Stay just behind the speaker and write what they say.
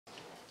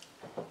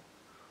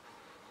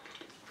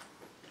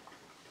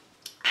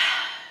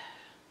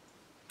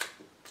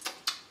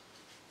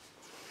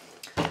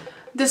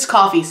This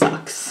coffee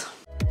sucks.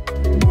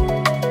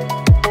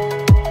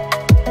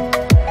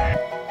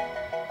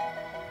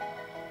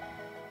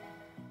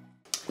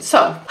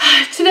 So,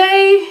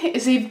 today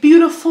is a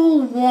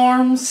beautiful,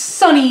 warm,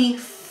 sunny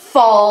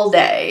fall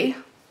day.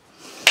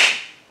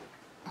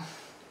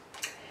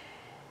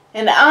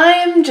 And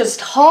I'm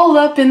just hauled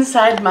up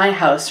inside my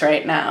house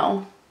right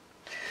now.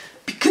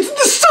 Because the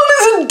sun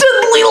is a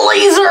deadly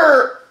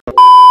laser!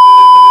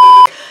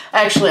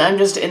 Actually, I'm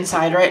just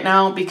inside right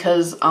now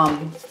because,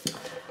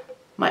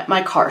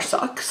 my car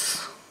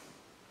sucks.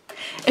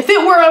 If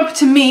it were up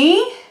to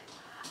me,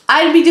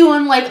 I'd be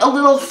doing like a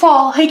little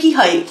fall hikey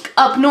hike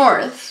up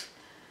north.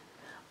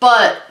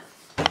 But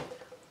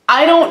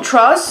I don't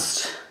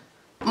trust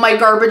my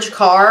garbage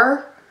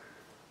car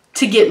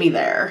to get me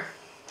there.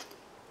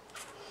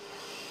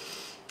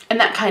 And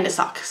that kind of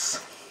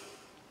sucks.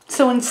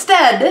 So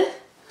instead,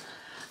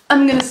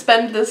 I'm gonna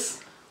spend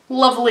this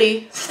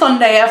lovely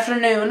Sunday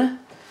afternoon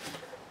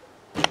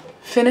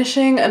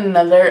finishing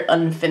another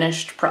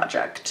unfinished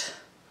project.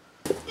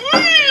 Give me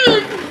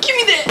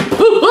that!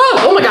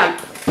 Oh my god!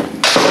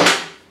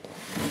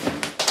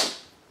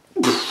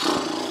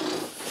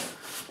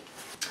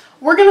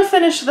 We're gonna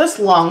finish this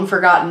long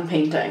forgotten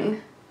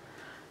painting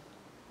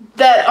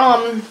that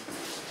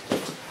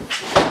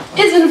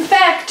is in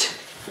fact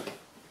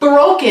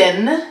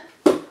broken.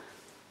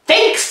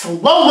 Thanks,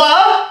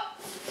 Lola!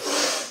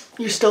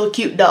 You're still a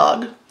cute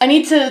dog. I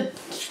need to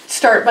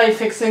start by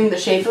fixing the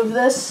shape of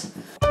this.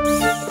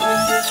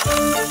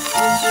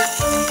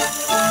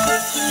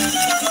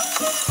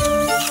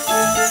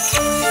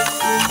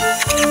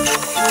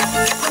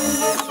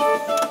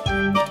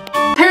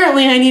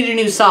 Apparently I need a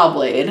new saw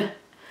blade,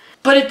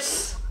 but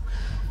it's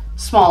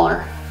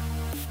smaller.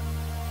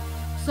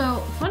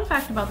 So, fun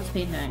fact about this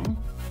painting.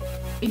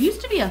 It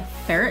used to be a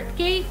ferret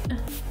gate.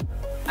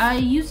 I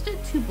used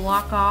it to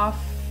block off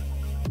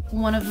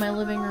one of my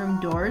living room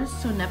doors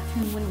so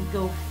Neptune wouldn't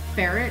go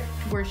ferret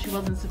to where she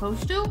wasn't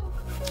supposed to.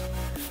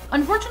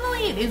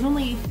 Unfortunately, it is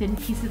only a thin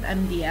piece of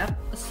MDF,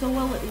 so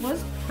while it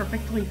was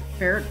perfectly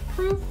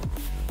ferret-proof,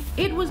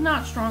 it was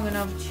not strong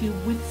enough to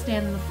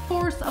withstand the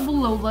force of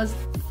Lola's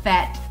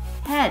fat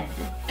head.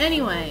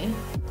 Anyway,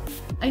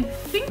 I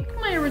think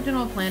my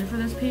original plan for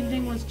this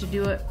painting was to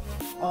do it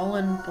all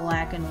in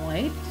black and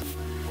white,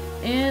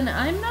 and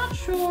I'm not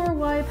sure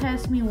why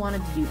Past Me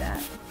wanted to do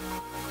that.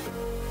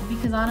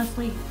 Because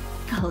honestly,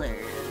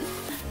 colors.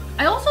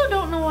 I also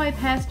don't know why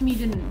Past Me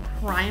didn't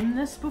prime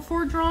this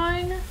before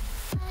drawing,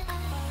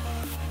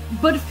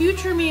 but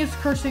future me is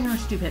cursing her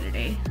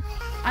stupidity.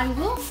 I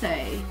will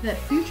say that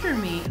future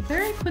me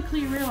very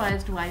quickly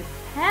realized why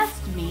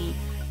Past Me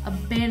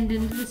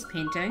abandoned this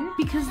painting,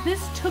 because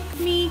this took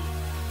me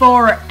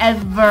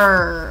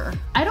forever.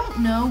 I don't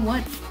know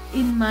what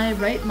in my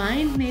right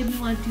mind made me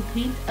want to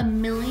paint a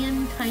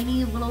million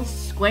tiny little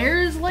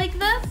squares like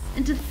this,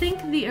 and to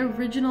think the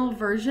original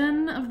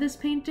version of this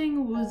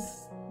painting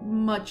was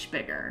much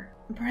bigger.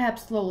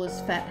 Perhaps Lola's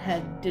fat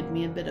head did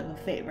me a bit of a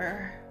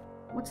favor.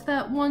 What's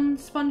that one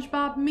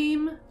SpongeBob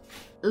meme?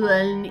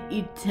 One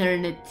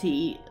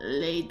eternity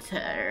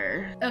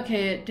later.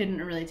 Okay, it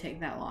didn't really take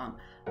that long.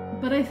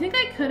 But I think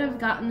I could have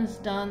gotten this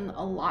done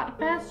a lot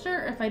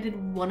faster if I did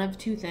one of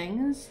two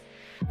things.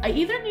 I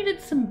either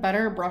needed some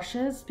better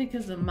brushes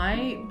because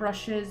my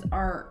brushes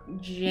are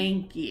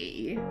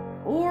janky,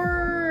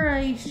 or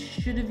I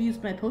should have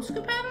used my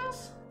Posca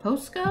pens?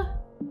 Posca?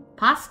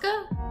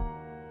 Posca?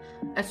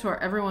 I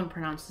swear everyone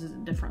pronounces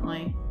it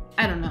differently.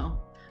 I don't know.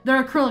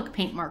 They're acrylic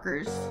paint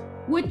markers,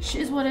 which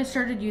is what I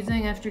started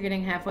using after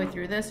getting halfway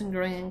through this and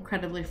growing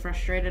incredibly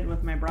frustrated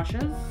with my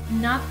brushes.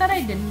 Not that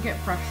I didn't get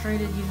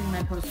frustrated using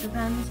my Posca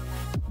pens,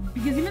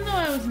 because even though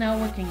I was now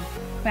working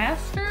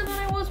faster than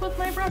I was with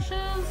my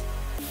brushes,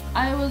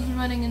 I was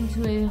running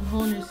into a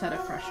whole new set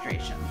of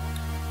frustration.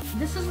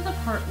 This is the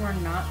part where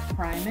not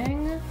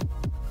priming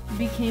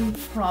became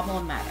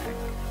problematic,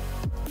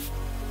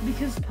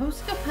 because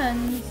Posca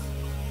pens,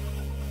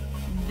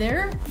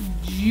 they're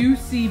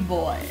juicy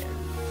boys.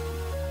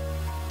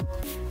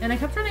 And I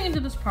kept running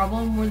into this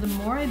problem where the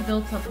more I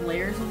built up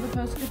layers of the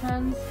Posca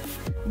pens,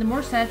 the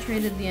more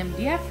saturated the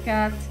MDF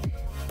got,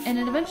 and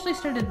it eventually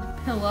started to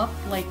pill up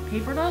like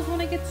paper does when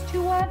it gets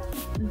too wet.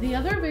 The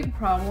other big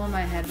problem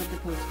I had with the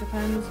Posca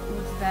pens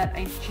was that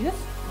I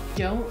just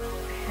don't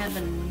have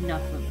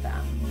enough of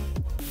them.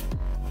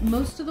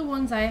 Most of the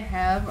ones I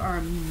have are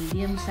a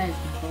medium-sized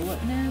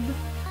bullet nib,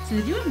 so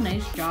they do a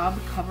nice job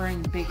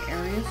covering big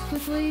areas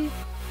quickly,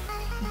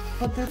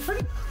 but they're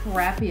pretty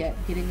crappy at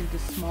getting into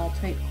small,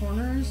 tight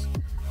corners,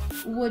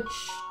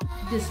 which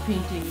this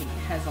painting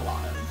has a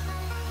lot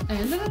of. I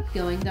ended up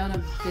going down a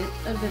bit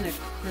of an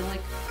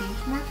acrylic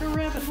paint marker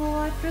rabbit hole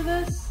after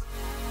this,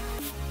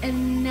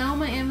 and now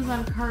my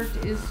Amazon cart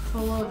is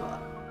full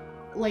of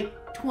like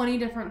 20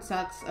 different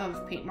sets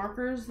of paint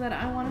markers that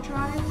I want to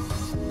try.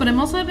 But I'm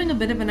also having a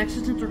bit of an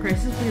existential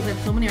crisis because I have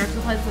so many art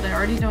supplies that I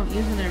already don't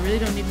use and I really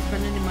don't need to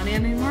spend any money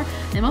on anymore.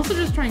 I'm also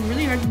just trying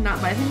really hard to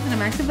not buy things, and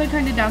I'm actively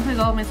trying to downsize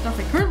all of my stuff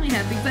I currently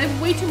have because I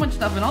have way too much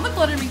stuff and all the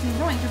clutter makes me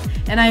so anxious,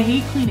 and I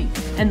hate cleaning.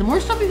 And the more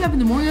stuff you have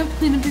and the more you have to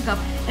clean and pick up.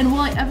 And will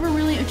I ever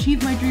really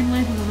achieve my dream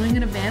life of living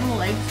in a van?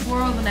 Will I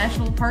explore all the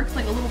national parks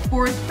like a little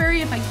forest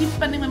fairy if I keep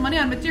spending my money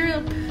on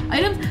material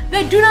items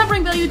that do not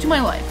bring value to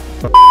my life?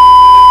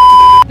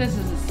 This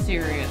is a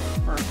serious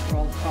first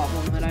world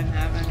problem that I'm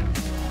having.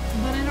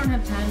 But I don't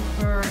have time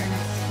for an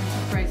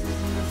existential crisis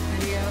in this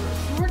video,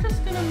 so we're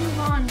just gonna move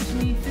on to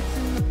me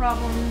fixing the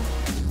problems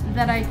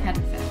that I can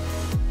fix.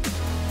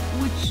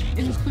 Which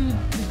include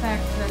the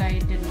fact that I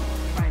didn't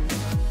find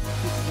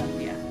pieces of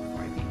MDF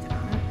before I painted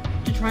on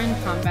it. To try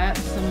and combat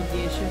some of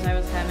the issues I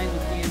was having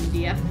with the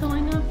MDF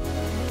going up,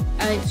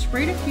 I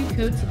sprayed a few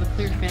coats of a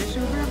clear finish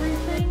over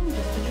everything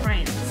just to try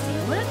and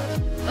seal it.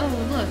 Oh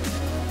look,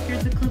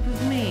 here's a clip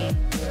of me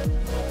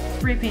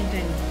spray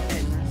painting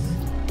things.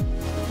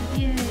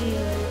 Yay!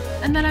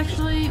 And that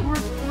actually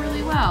worked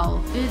really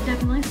well. It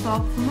definitely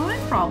solved some of my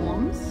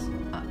problems.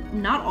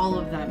 Not all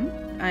of them.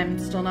 I'm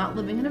still not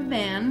living in a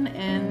van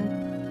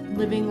and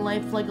living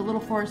life like a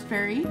little forest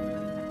fairy.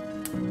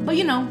 But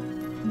you know,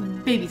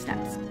 baby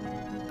steps.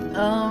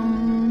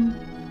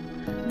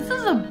 This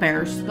is a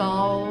bear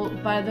skull,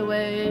 by the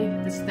way.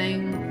 This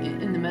thing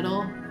in the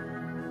middle.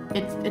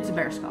 It's a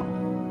bear skull.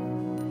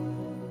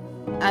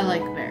 I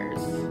like bears.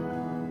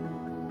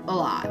 A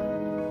lot.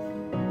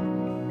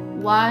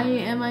 Why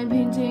am I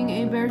painting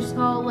a bear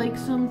skull like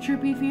some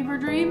trippy fever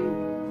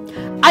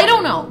dream? I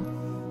don't know.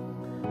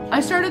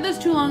 I started this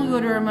too long ago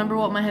to remember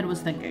what my head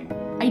was thinking.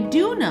 I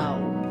do know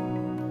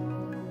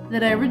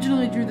that I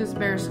originally drew this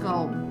bear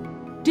skull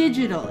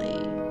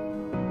digitally.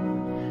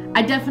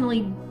 I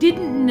definitely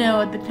didn't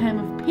know at the time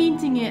of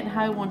painting it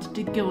how I wanted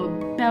to go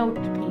about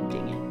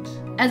painting it.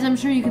 As I'm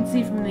sure you can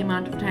see from the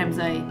amount of times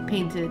I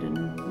painted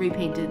and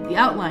repainted the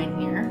outline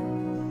here.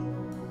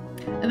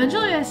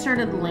 Eventually I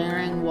started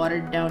layering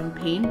watered down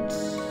paint,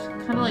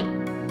 kind of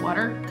like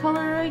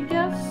watercolor, I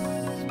guess,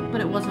 but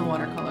it wasn't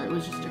watercolor, it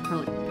was just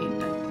acrylic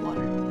paint I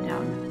watered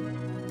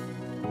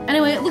down.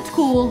 Anyway, it looked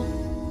cool,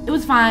 it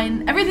was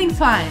fine, everything's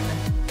fine,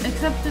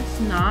 except it's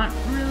not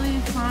really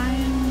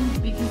fine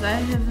because I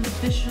have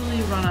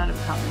officially run out of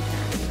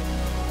commentary.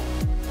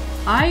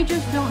 I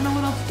just don't know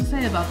what else to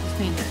say about this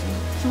painting.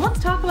 So let's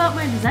talk about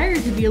my desire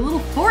to be a little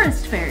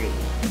forest fairy.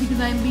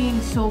 Because I'm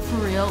being so for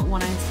real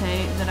when I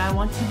say that I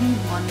want to be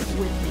one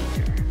with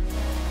nature.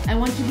 I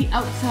want to be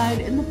outside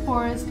in the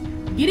forest,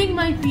 getting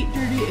my feet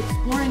dirty,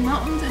 exploring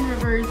mountains and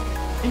rivers,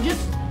 and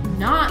just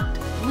not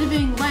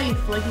living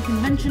life like a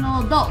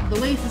conventional adult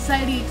the way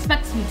society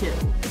expects me to.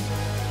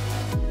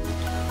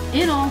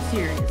 In all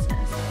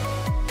seriousness,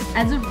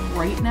 as of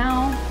right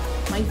now,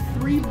 my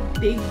 3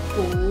 big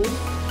goals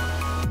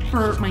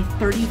for my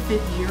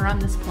 35th year on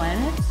this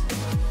planet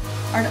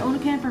are to own a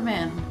camper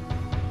van,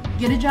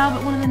 get a job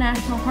at one of the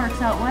national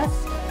parks out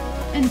west,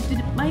 and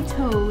dip my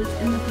toes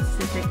in the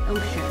Pacific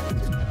Ocean.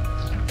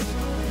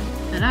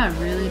 And I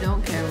really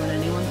don't care what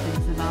anyone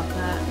thinks about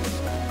that.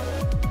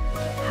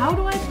 How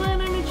do I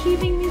plan on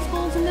achieving these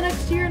goals in the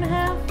next year and a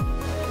half?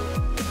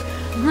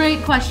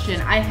 Great question.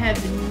 I have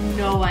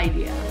no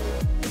idea.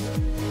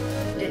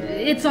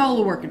 It's all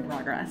a work in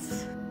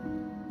progress.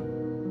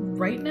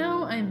 Right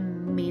now,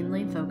 I'm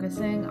mainly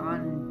focusing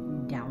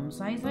on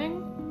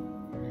downsizing.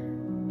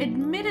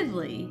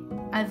 Admittedly,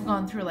 I've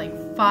gone through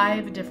like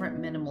 5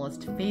 different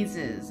minimalist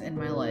phases in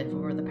my life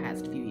over the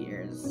past few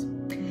years.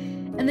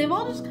 And they've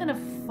all just kind of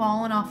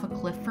fallen off a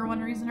cliff for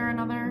one reason or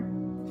another.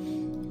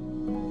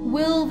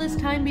 Will this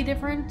time be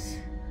different?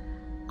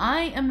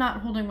 I am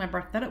not holding my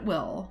breath that it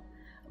will,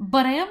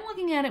 but I am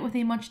looking at it with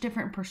a much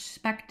different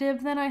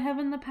perspective than I have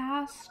in the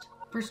past.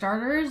 For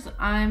starters,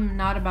 I'm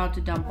not about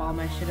to dump all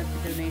my shit at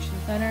the donation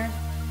center,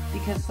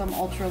 because some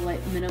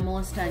ultra-light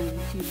minimalist on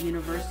YouTube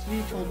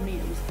University told me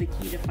it was the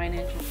key to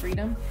financial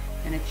freedom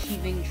and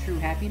achieving true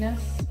happiness.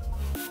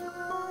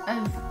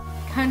 I've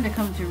kind of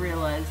come to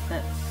realize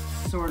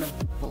that's sort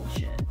of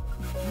bullshit.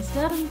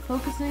 Instead, I'm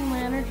focusing my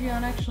energy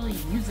on actually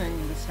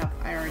using the stuff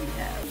I already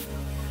have,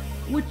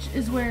 which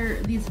is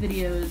where these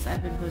videos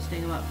I've been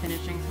posting about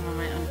finishing some of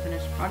my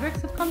unfinished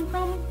projects have come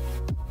from.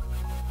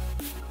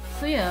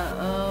 So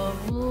yeah,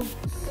 we'll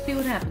see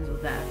what happens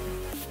with that.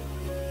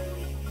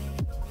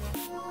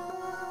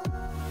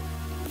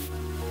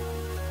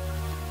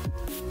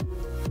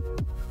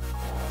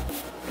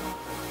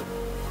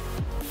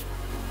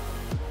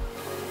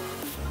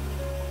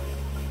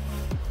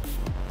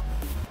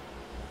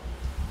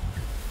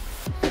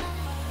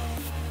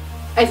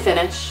 I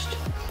finished.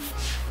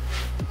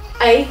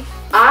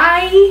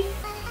 I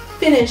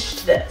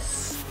finished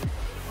this.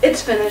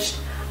 It's finished.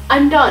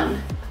 I'm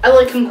done. I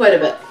like him quite a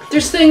bit.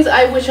 There's things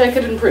I wish I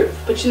could improve,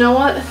 but you know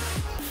what?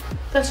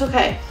 That's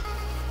okay.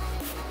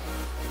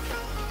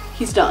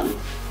 He's done.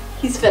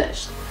 He's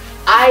finished.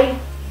 I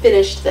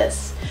finished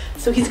this.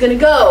 So he's gonna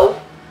go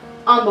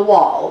on the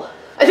wall.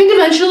 I think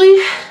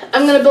eventually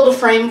I'm gonna build a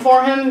frame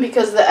for him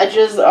because the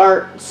edges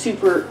are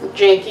super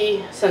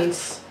janky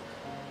since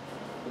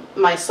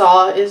my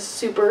saw is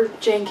super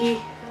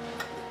janky.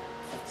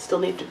 Still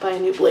need to buy a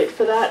new blade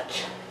for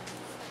that.